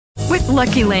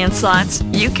Lucky Land Slots,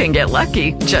 you can get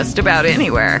lucky just about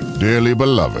anywhere. Dearly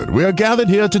beloved, we are gathered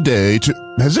here today to...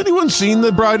 Has anyone seen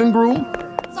the bride and groom?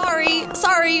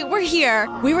 Sorry, we're here.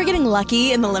 We were getting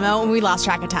lucky in the limo and we lost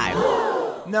track of time.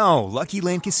 No, Lucky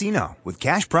Land Casino, with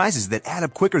cash prizes that add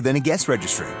up quicker than a guest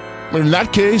registry. In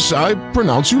that case, I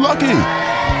pronounce you lucky.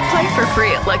 Play for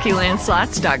free at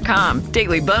LuckyLandSlots.com.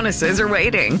 Daily bonuses are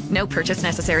waiting. No purchase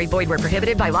necessary. Void where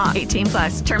prohibited by law.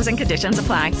 18+. Terms and conditions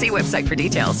apply. See website for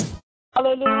details.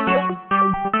 Hallelujah.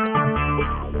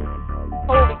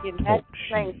 Holy and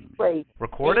majesty, praise.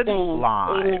 Recorded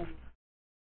live. Amen.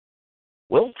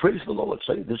 Well, praise the Lord.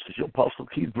 Say, this is your Apostle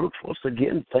Keith Brooks. Once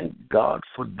again, thank God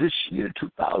for this year,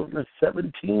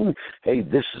 2017. Hey,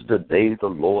 this is the day the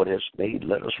Lord has made.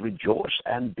 Let us rejoice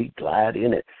and be glad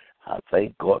in it. I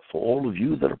thank God for all of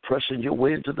you that are pressing your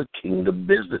way into the kingdom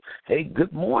business. Hey,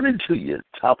 good morning to you.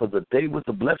 Top of the day with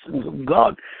the blessings of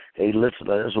God. Hey, listen,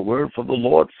 there's a word from the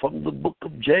Lord from the book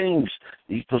of James,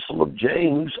 the epistle of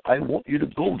James. I want you to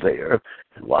go there.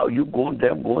 And while you're going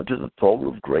there, I'm going to the throne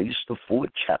of grace, the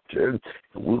 4th chapter, and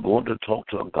we're going to talk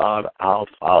to God, our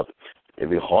Father.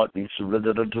 Every heart be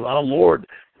surrendered unto our Lord.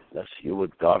 Let's hear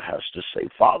what God has to say.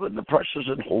 Father, in the precious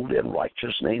and holy and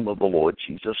righteous name of the Lord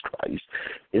Jesus Christ,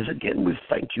 is again we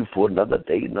thank you for another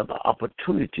day, another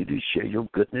opportunity to share your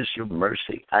goodness, your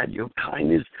mercy, and your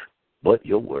kindness, but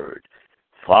your word.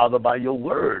 Father, by your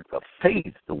word, the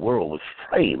faith the world was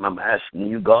framed. I'm asking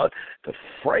you, God, to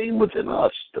frame within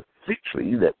us the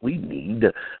victory that we need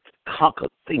to conquer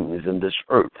things in this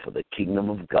earth for the kingdom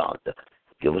of God.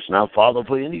 Give us now, Father,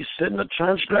 for any sin or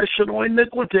transgression or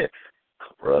iniquity.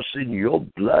 Cover us in your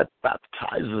blood,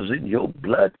 baptize us in your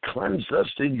blood, cleanse us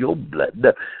in your blood,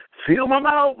 fill my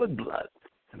mouth with blood.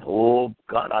 And oh,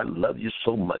 God, I love you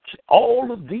so much.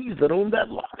 All of these that are on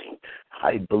that line,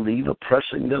 I believe are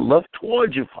pressing their love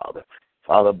towards you, Father.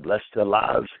 Father, bless their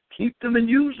lives. Keep them and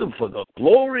use them for the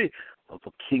glory of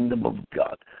the kingdom of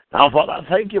God. Now, Father, I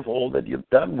thank you for all that you've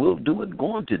done, will do, and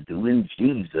going to do in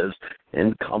Jesus'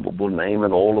 incomparable name.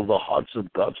 And all of the hearts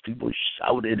of God's people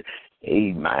shouted,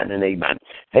 amen and amen.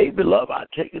 Hey, beloved, I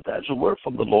take it that's a word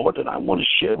from the Lord, and I want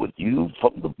to share with you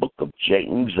from the book of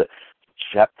James,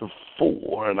 chapter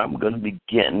 4, and I'm going to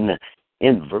begin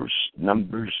in verse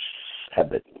number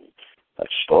 7.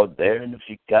 Let's start there, and if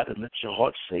you got it, let your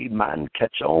heart say amen.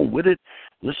 Catch on with it.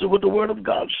 Listen what the word of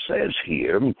God says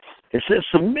here. It says,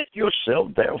 submit yourself,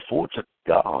 therefore, to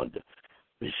God.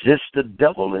 Resist the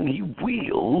devil, and he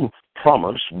will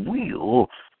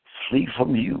flee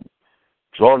from you.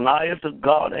 Draw nigh to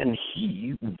God, and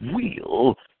he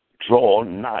will draw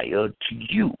nigher to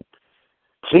you.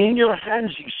 Clean your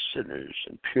hands, ye sinners,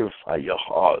 and purify your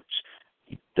hearts,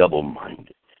 ye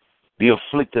double-minded. Be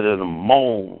afflicted and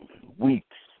moan and weep.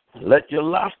 Let your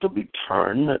laughter be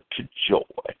turned to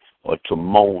joy, or to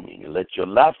moaning. Let your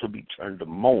laughter be turned to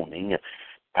moaning,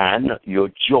 and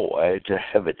your joy to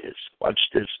heaviness. Watch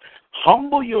this.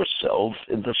 Humble yourself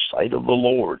in the sight of the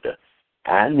Lord,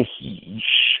 and he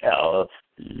shall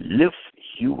lift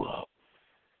you up.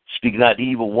 Speak not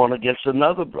evil one against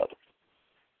another, brother.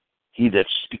 He that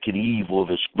speaketh evil of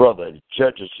his brother and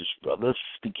judges his brother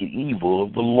speaketh evil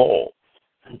of the law,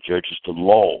 and judges the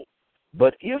law.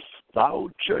 But if thou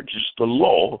judgest the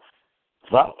law,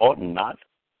 thou art not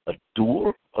a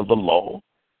doer of the law,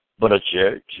 but a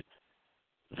judge.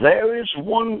 There is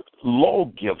one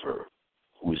lawgiver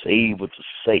who is able to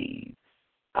save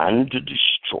and to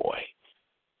destroy.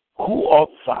 Who art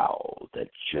thou that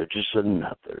judgest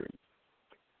another?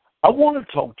 I want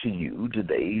to talk to you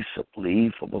today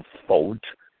simply from a thought.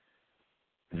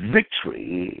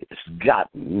 Victory is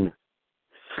gotten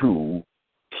through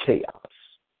chaos.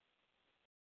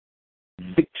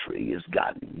 Victory is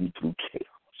gotten through chaos.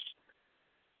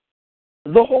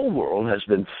 The whole world has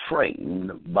been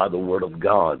framed by the Word of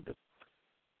God.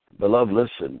 Beloved,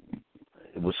 listen,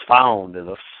 it was found in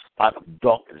a spot of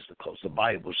darkness because the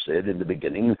Bible said in the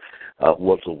beginning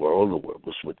was the world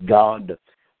was with God.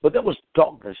 But there was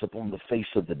darkness upon the face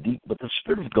of the deep, but the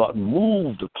Spirit of God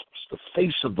moved across the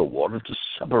face of the water to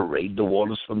separate the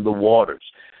waters from the waters.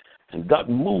 And God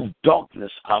moved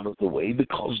darkness out of the way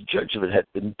because judgment had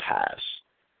been passed.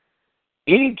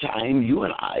 Anytime you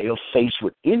and I are faced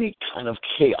with any kind of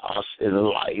chaos in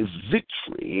life,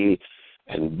 victory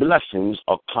and blessings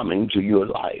are coming to your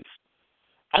life.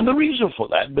 And the reason for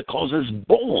that, because it's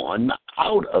born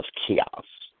out of chaos.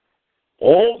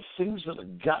 All things that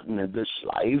are gotten in this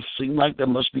life seem like there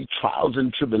must be trials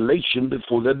and tribulation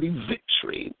before there be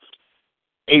victory.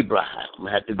 Abraham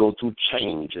had to go through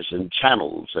changes and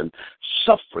channels and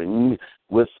suffering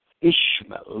with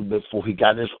Ishmael before he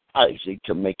got his Isaac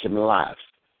to make him laugh.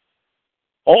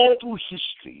 All through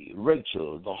history,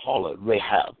 Rachel, the harlot,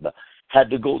 Rahab, had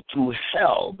to go through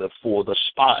hell before the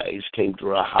spies came to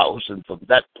her house, and from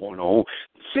that point on,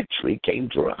 victory came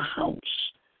to her house.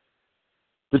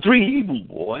 The 3 Hebrew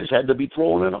boys had to be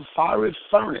thrown in a fiery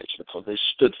furnace because they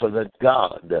stood for their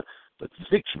God, but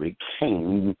victory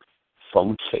came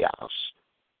from chaos.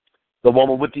 The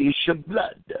woman with the issue of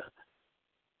blood,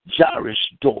 Jairus'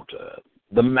 daughter,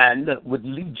 the man with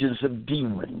legions of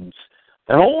demons.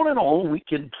 And on we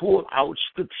can pull out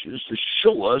scriptures to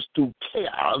show us through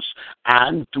chaos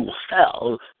and through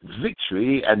hell,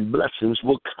 victory and blessings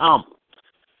will come.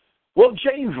 Well,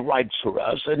 James writes for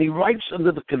us, and he writes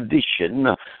under the condition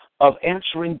of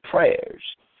answering prayers,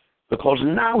 because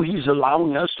now he's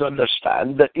allowing us to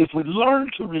understand that if we learn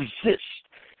to resist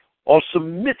or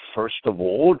submit, first of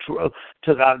all,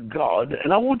 to our God,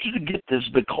 and I want you to get this,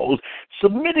 because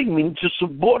submitting means to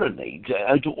subordinate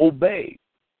and to obey,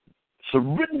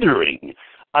 surrendering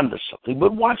under something.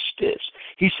 But watch this.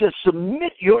 He says,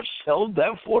 submit yourself,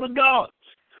 therefore, to God.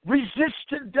 Resist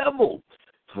the devil.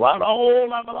 Throughout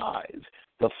all our lives,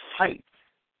 the fight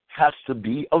has to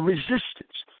be a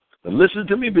resistance. But listen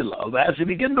to me, beloved. As he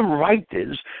began to write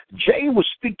this, James was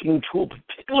speaking to a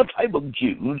particular type of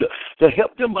Jew to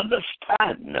help them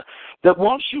understand that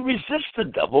once you resist the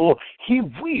devil, he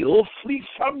will flee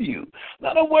from you.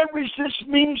 Now, the word resist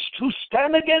means to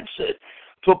stand against it,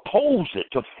 to oppose it,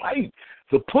 to fight,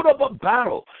 to put up a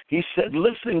battle. He said,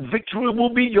 listen, victory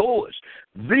will be yours.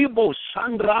 Vivo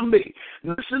sangrame.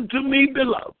 Listen to me,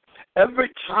 beloved.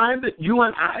 Every time that you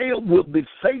and I will be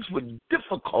faced with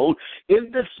difficult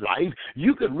in this life,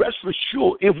 you can rest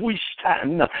assured if we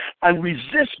stand and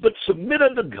resist but submit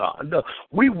unto God,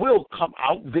 we will come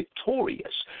out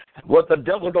victorious. What the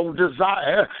devil don't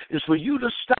desire is for you to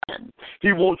stand.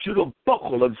 He wants you to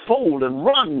buckle and fold and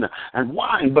run and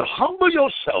whine, but humble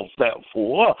yourself,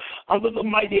 therefore, under the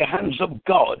mighty hands of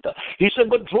God. He said,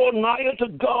 but draw nigher to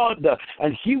God,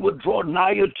 and he will draw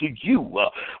nigher to you.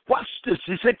 Watch this.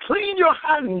 He said, clean your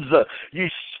hands, ye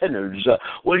sinners.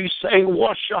 What he's saying,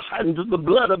 wash your hands in the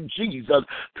blood of Jesus.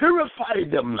 Purify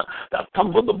them. That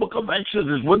comes from the book of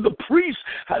Exodus. When the priests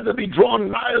had to be drawn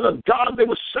nigh to God, they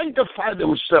would sanctify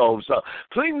themselves,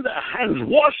 clean their hands,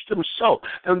 wash themselves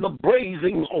in the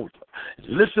blazing altar.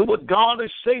 Listen what God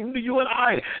is saying to you and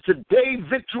I. Today,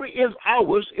 victory is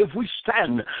ours if we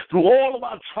stand through all of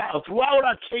our trials, throughout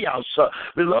our chaos.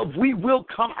 Beloved, we will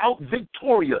come out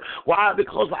victorious. Why?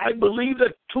 Because I believe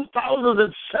that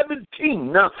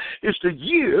 2017 is the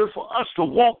year for us to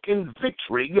walk in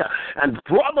victory and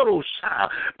brother,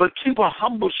 but keep a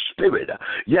humble spirit.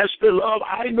 Yes, beloved,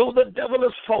 I know the devil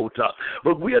is fought,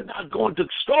 but we are not going to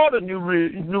start a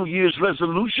New Year's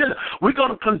resolution. We're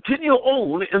going to continue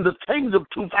on in the things of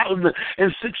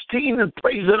 2016 and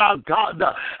praising our God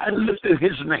and lifting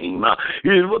his name.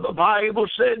 Here's what the Bible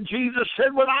said. Jesus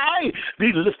said, when I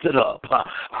be lifted up,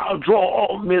 I'll draw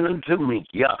all men unto me.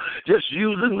 Just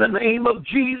using the name of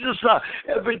Jesus,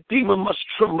 every demon must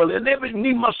tremble and every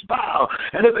knee must bow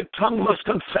and every tongue must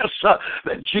confess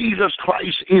that Jesus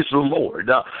Christ is the Lord.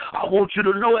 I want you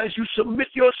to know, as you submit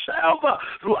yourself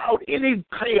throughout any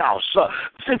chaos,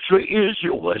 victory is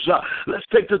yours. Let's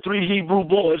take the 3 Hebrew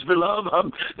boys, beloved.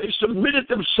 They submitted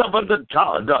themselves unto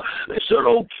God. They said,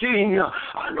 oh King,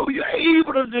 I know you're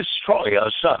able to destroy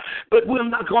us, but we're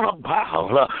not going to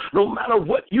bow. No matter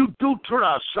what you do to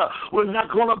us, we're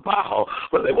not going to bow.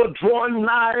 But they were drawing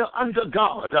nigh unto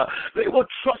God. They were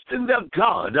trusting their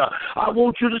God. I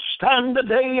want you to stand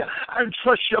today and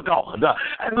trust your God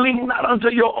and lean not unto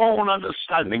your own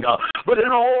understanding, but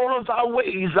in all of thy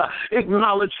ways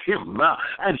acknowledge him,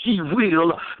 and he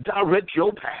will direct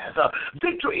your path.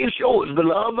 Victory is yours,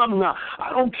 beloved. I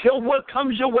don't care what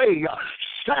comes your way.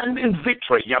 Stand in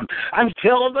victory and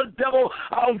tell the devil,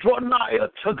 I'll draw nigh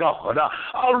to God.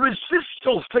 I'll resist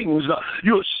those things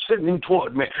you're sending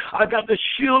toward me. I got the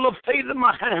shield of faith in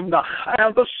my hand. I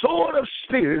have the sword of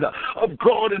spirit of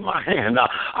God in my hand.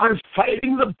 I'm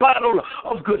fighting the battle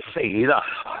of good faith.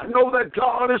 I know that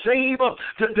God is able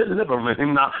to deliver me.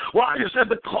 Why is that?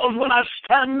 Because when I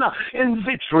stand in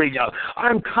victory,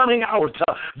 I'm coming out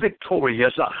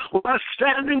victorious. When I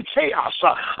stand in chaos,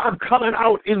 I'm coming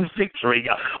out in victory.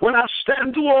 When I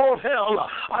stand through all hell,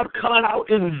 I'm coming out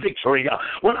in victory.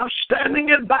 When I'm standing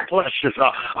in backlashes,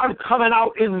 I'm coming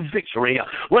out in victory.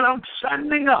 When I'm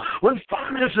standing, when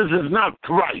finances is not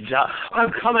right,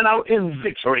 I'm coming out in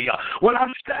victory. When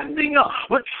I'm standing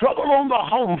with trouble on the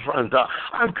home front,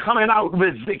 I'm coming out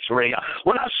with victory.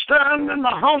 When I stand in the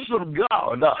house of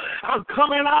God, I'm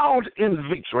coming out in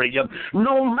victory.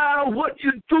 No matter what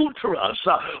you do to us,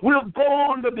 we're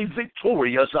born to be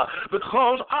victorious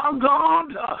because our God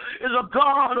God is a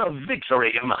God of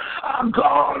victory. Our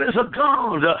God is a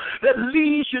God that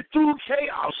leads you through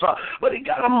chaos, but he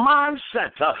got a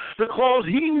mindset because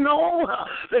he knows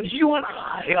that you and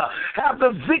I have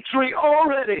the victory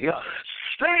already.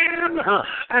 Stand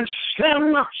and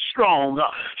stand strong.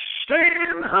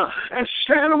 Stand and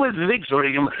stand with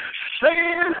victory.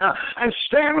 Stand and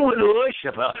stand with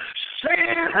worship.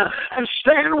 Stand and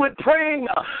stand with praying.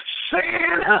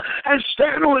 Stand and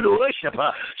stand with worship.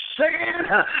 Stand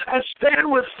and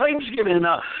stand with thanksgiving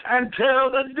and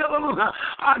tell the devil,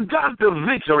 I got the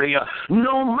victory.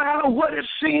 No matter what it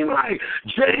seems like,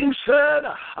 James said,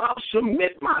 I'll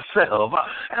submit myself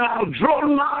and I'll draw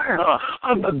nigh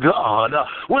unto God.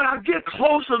 When I get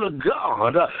closer to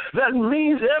God, that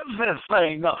means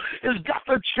everything has got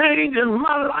to change in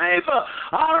my life.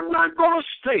 I'm not going to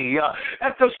stay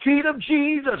at the feet of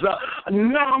Jesus.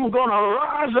 Now I'm going to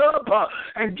rise up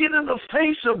and get in the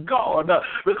face of God,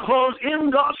 because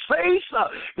in God's face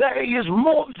there is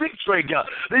more victory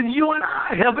than you and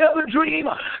I have ever dreamed.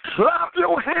 Clap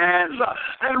your hands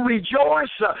and rejoice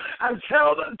and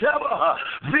tell the devil,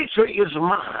 victory is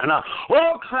mine.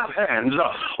 Oh, clap hands.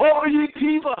 All ye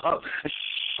people,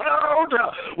 shout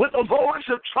with a voice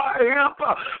of triumph,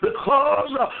 because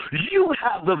you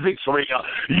have the victory.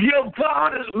 Your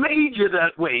God has made you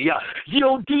that way.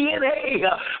 Your DNA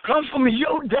comes from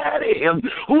your daddy,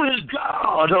 who is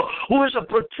God, who is a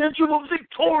potential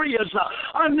victorious,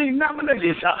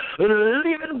 undenominated,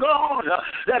 living God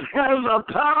that has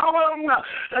the power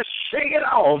to shake it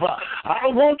off. I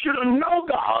want you to know,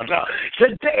 God,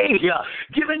 today,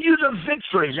 giving you the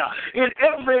victory in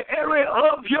every area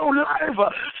of your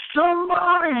life.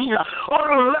 Somebody ought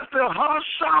to let their heart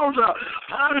sound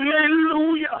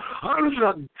hallelujah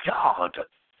unto God.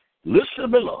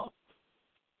 Listen, beloved.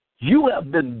 You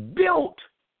have been built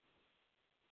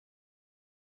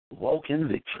to walk in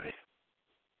victory.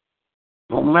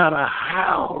 No matter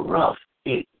how rough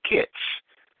it gets.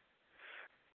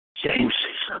 James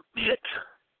says, submit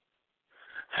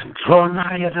and draw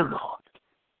nigh to God.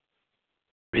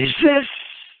 Resist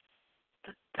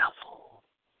the devil,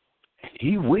 and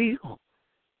he will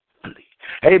flee.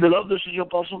 Hey, beloved, this is your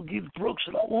Apostle Keith Brooks,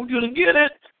 and I want you to get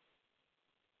it.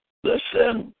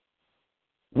 Listen,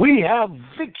 we have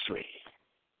victory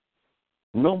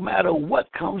no matter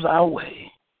what comes our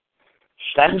way.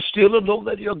 Stand still and know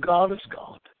that your God is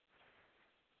God.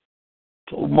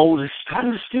 Told Moses,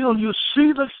 stand still, you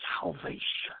see the salvation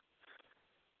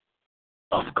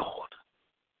of God.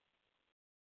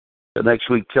 The next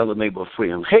week, tell a neighbor,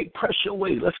 friend, hey, press your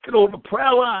way. Let's get on the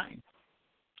prayer line.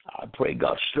 I pray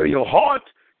God stir your heart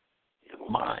and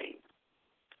mind.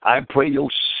 I pray your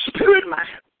spirit, man,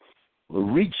 will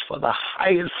reach for the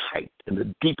highest height and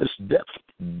the deepest depth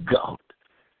of God.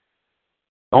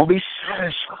 Don't be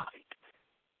satisfied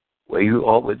where you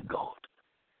are with God.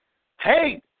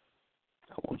 Hey,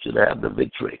 I want you to have the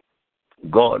victory.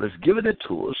 God has given it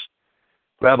to us.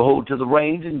 Grab a hold to the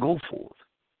reins and go forth.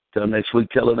 Till next week,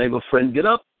 tell a neighbor, friend, get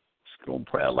up. Let's get on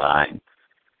prayer line.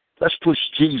 Let's push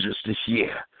Jesus this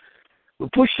year. We're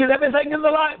pushing everything in the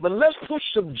life, but let's push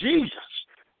some Jesus.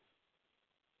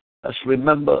 Let's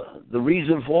remember the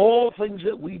reason for all things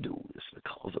that we do is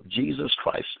because of Jesus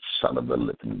Christ, the Son of the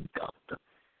living God.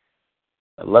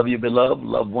 I love you, beloved.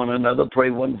 Love one another.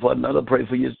 Pray one for another. Pray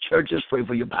for your churches. Pray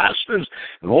for your pastors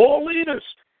and all leaders.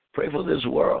 Pray for this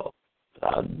world.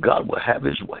 God will have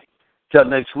his way. Till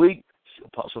next week,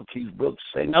 Apostle Keith Brooks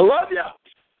saying, I love you.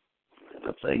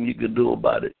 Nothing you can do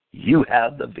about it. You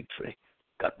have the victory.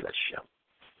 God bless you.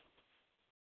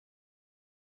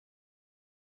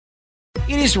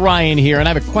 It is Ryan here, and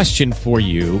I have a question for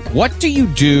you. What do you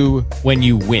do when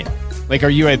you win? Like, are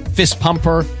you a fist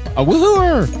pumper, a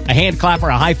woohooer, a hand clapper,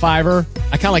 a high fiver?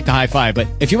 I kind of like the high five, but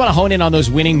if you want to hone in on those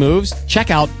winning moves,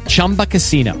 check out Chumba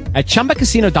Casino. At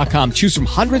ChumbaCasino.com, choose from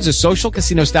hundreds of social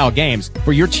casino-style games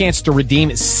for your chance to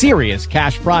redeem serious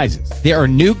cash prizes. There are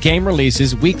new game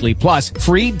releases weekly, plus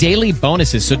free daily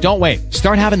bonuses, so don't wait.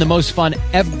 Start having the most fun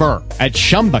ever at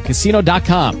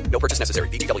ChumbaCasino.com. No purchase necessary.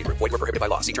 VGW Group. Void where prohibited by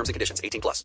law. See terms and conditions. 18+.